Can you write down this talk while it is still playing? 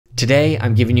Today,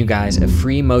 I'm giving you guys a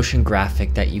free motion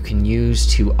graphic that you can use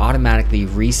to automatically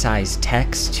resize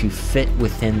text to fit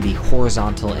within the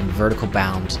horizontal and vertical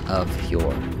bounds of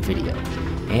your video.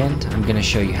 And I'm gonna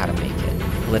show you how to make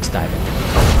it. Let's dive in.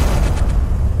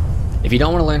 If you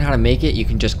don't wanna learn how to make it, you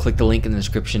can just click the link in the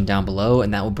description down below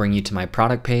and that will bring you to my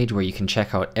product page where you can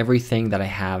check out everything that I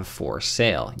have for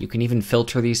sale. You can even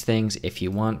filter these things if you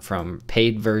want, from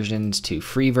paid versions to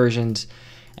free versions,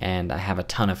 and I have a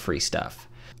ton of free stuff.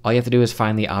 All you have to do is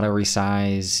find the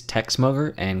auto-resize text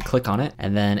smoker and click on it,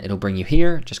 and then it'll bring you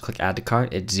here. Just click add to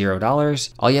cart, it's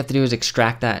 $0. All you have to do is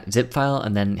extract that zip file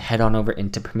and then head on over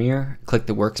into Premiere, click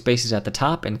the workspaces at the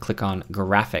top and click on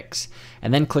graphics.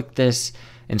 And then click this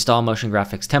install motion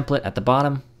graphics template at the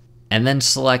bottom, and then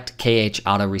select KH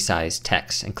auto-resize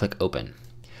text and click open.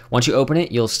 Once you open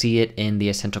it, you'll see it in the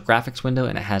essential graphics window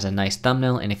and it has a nice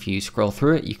thumbnail, and if you scroll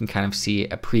through it, you can kind of see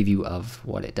a preview of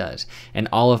what it does. And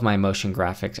all of my motion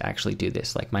graphics actually do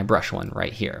this, like my brush one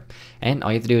right here. And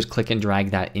all you have to do is click and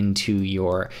drag that into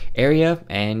your area,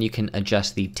 and you can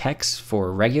adjust the text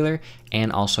for regular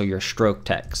and also your stroke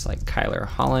text, like Kyler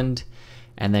Holland,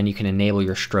 and then you can enable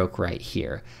your stroke right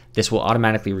here. This will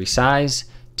automatically resize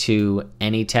to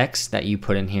any text that you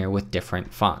put in here with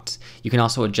different fonts. You can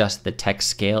also adjust the text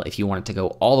scale if you want it to go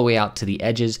all the way out to the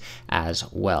edges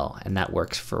as well, and that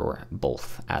works for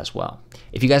both as well.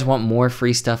 If you guys want more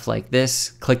free stuff like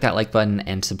this, click that like button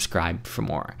and subscribe for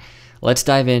more. Let's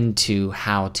dive into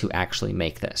how to actually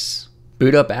make this.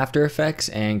 Boot up After Effects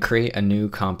and create a new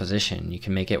composition. You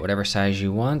can make it whatever size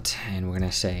you want, and we're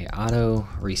gonna say auto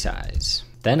resize.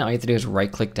 Then all you have to do is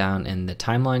right click down in the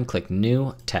timeline, click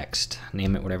new text,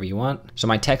 name it whatever you want. So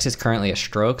my text is currently a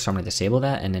stroke, so I'm gonna disable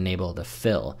that and enable the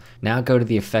fill. Now go to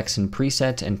the effects and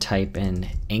presets and type in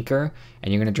anchor,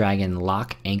 and you're gonna drag in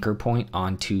lock anchor point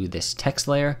onto this text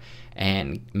layer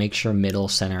and make sure middle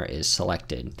center is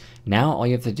selected. Now all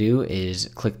you have to do is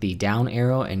click the down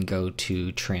arrow and go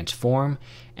to transform,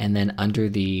 and then under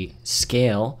the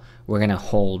scale, we're gonna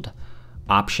hold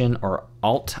Option or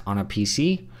Alt on a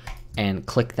PC and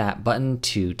click that button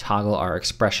to toggle our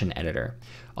expression editor.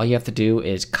 All you have to do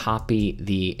is copy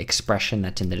the expression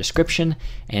that's in the description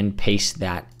and paste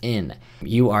that in.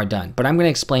 You are done. But I'm going to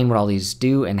explain what all these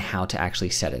do and how to actually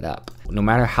set it up. No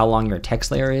matter how long your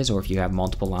text layer is, or if you have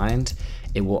multiple lines,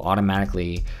 it will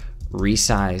automatically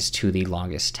resize to the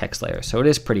longest text layer. So it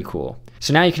is pretty cool.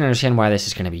 So now you can understand why this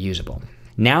is going to be usable.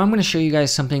 Now I'm going to show you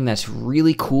guys something that's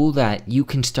really cool that you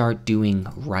can start doing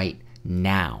right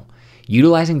now,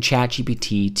 utilizing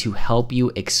ChatGPT to help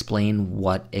you explain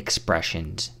what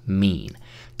expressions mean.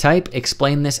 Type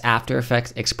explain this After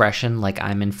Effects expression like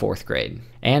I'm in 4th grade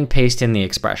and paste in the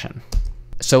expression.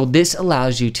 So this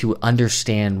allows you to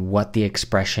understand what the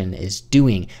expression is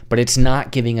doing, but it's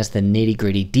not giving us the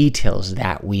nitty-gritty details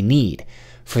that we need.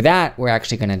 For that, we're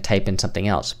actually going to type in something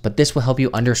else, but this will help you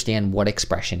understand what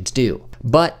expressions do.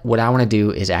 But what I want to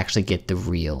do is actually get the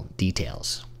real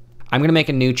details. I'm going to make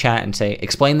a new chat and say,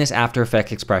 explain this After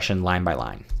Effects expression line by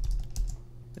line.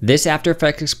 This After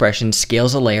Effects expression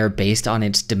scales a layer based on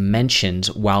its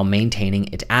dimensions while maintaining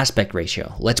its aspect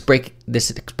ratio. Let's break this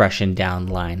expression down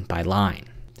line by line.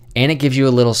 And it gives you a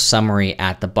little summary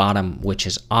at the bottom, which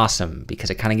is awesome because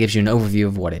it kind of gives you an overview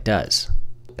of what it does.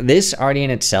 This already in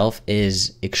itself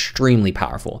is extremely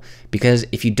powerful because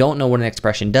if you don't know what an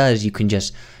expression does, you can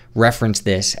just reference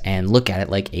this and look at it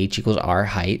like h equals r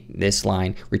height. This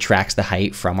line retracts the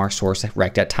height from our source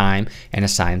rect at time and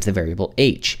assigns the variable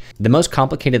h. The most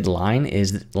complicated line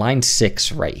is line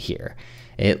 6 right here.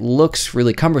 It looks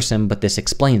really cumbersome, but this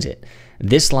explains it.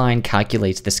 This line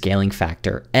calculates the scaling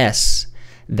factor s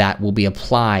that will be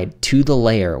applied to the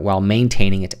layer while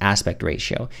maintaining its aspect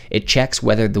ratio. It checks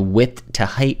whether the width to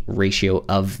height ratio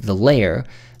of the layer,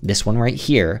 this one right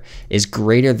here, is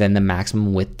greater than the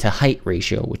maximum width to height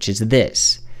ratio, which is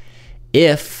this.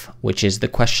 If, which is the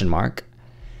question mark,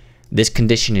 this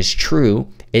condition is true,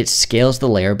 it scales the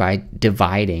layer by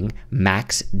dividing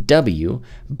max W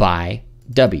by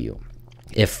W.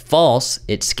 If false,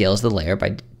 it scales the layer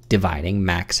by dividing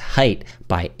max height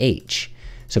by H.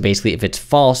 So basically, if it's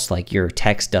false, like your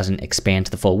text doesn't expand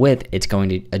to the full width, it's going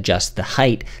to adjust the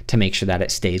height to make sure that it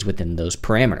stays within those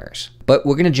parameters. But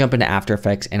we're going to jump into After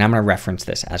Effects, and I'm going to reference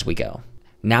this as we go.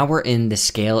 Now we're in the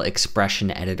scale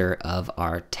expression editor of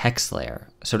our text layer.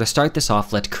 So to start this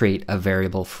off, let's create a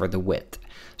variable for the width.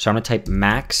 So I'm going to type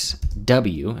max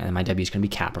W, and my W is going to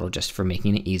be capital just for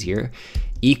making it easier,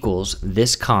 equals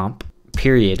this comp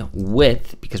period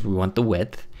width, because we want the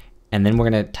width, and then we're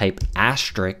going to type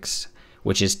asterisk,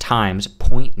 which is times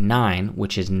 0.9,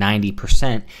 which is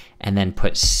 90%, and then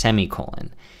put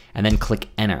semicolon, and then click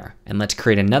enter. And let's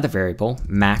create another variable,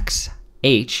 max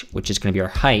h, which is going to be our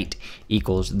height,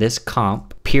 equals this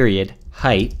comp period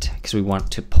height, because we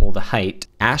want to pull the height,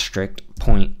 asterisk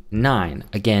 0.9,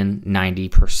 again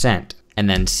 90%, and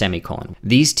then semicolon.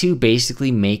 These two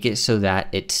basically make it so that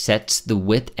it sets the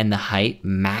width and the height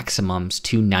maximums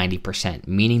to 90%,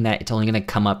 meaning that it's only going to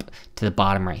come up to the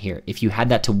bottom right here. If you had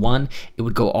that to 1, it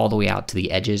would go all the way out to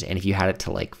the edges, and if you had it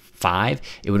to like 5,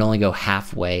 it would only go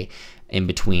halfway in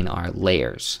between our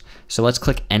layers. So let's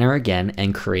click enter again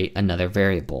and create another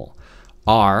variable.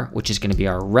 R, which is going to be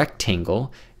our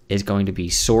rectangle, is going to be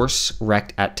source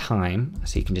rect at time.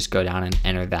 So you can just go down and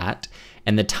enter that.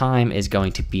 And the time is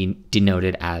going to be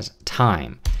denoted as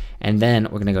time. And then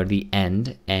we're going to go to the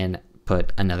end and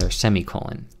put another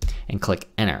semicolon and click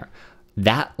enter.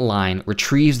 That line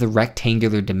retrieves the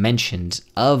rectangular dimensions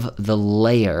of the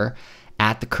layer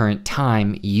at the current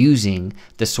time using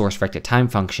the source rect at time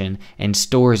function and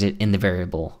stores it in the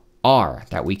variable R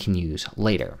that we can use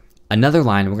later. Another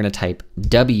line, we're going to type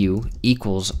W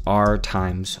equals R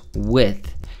times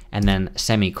width and then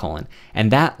semicolon.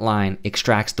 And that line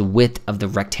extracts the width of the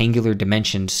rectangular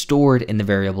dimension stored in the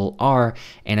variable R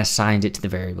and assigns it to the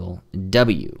variable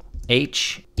W.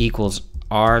 H equals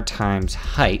R times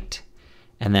height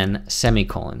and then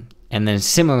semicolon. And then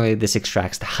similarly, this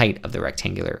extracts the height of the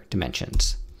rectangular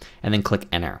dimensions. And then click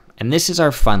enter. And this is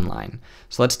our fun line.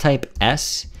 So let's type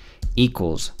S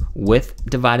equals width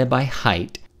divided by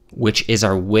height, which is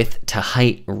our width to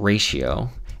height ratio,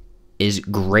 is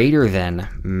greater than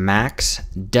max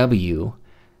W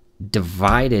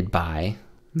divided by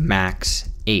max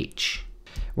H.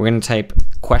 We're going to type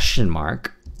question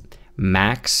mark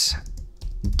max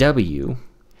W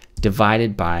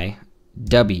divided by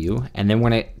W, and then we're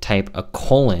going to type a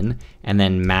colon and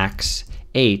then max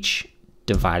H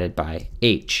divided by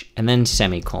H, and then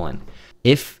semicolon.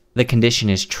 If the condition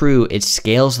is true, it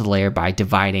scales the layer by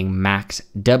dividing max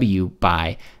W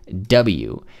by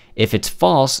W. If it's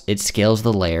false, it scales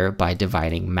the layer by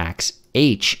dividing max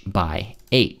H by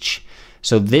H.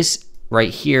 So this right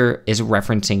here is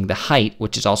referencing the height,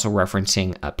 which is also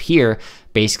referencing up here,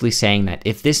 basically saying that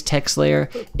if this text layer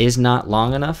is not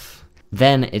long enough,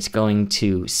 then it's going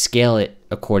to scale it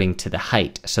according to the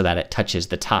height so that it touches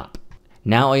the top.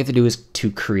 Now all you have to do is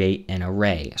to create an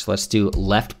array. So let's do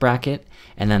left bracket,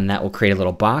 and then that will create a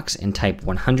little box and type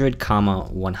 100,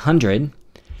 100,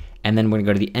 and then we're gonna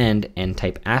go to the end and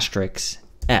type asterisk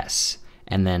S,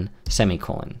 and then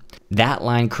semicolon. That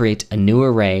line creates a new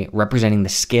array representing the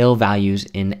scale values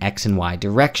in X and Y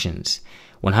directions.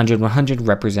 100, 100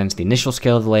 represents the initial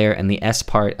scale of the layer, and the S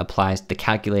part applies the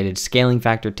calculated scaling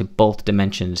factor to both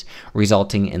dimensions,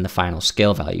 resulting in the final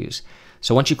scale values.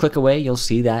 So once you click away, you'll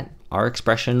see that our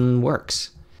expression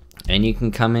works. And you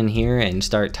can come in here and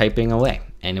start typing away,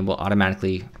 and it will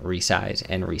automatically resize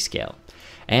and rescale.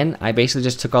 And I basically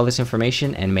just took all this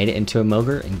information and made it into a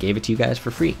Moger and gave it to you guys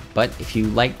for free. But if you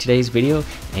liked today's video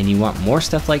and you want more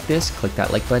stuff like this, click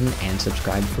that like button and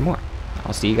subscribe for more.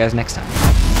 I'll see you guys next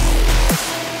time.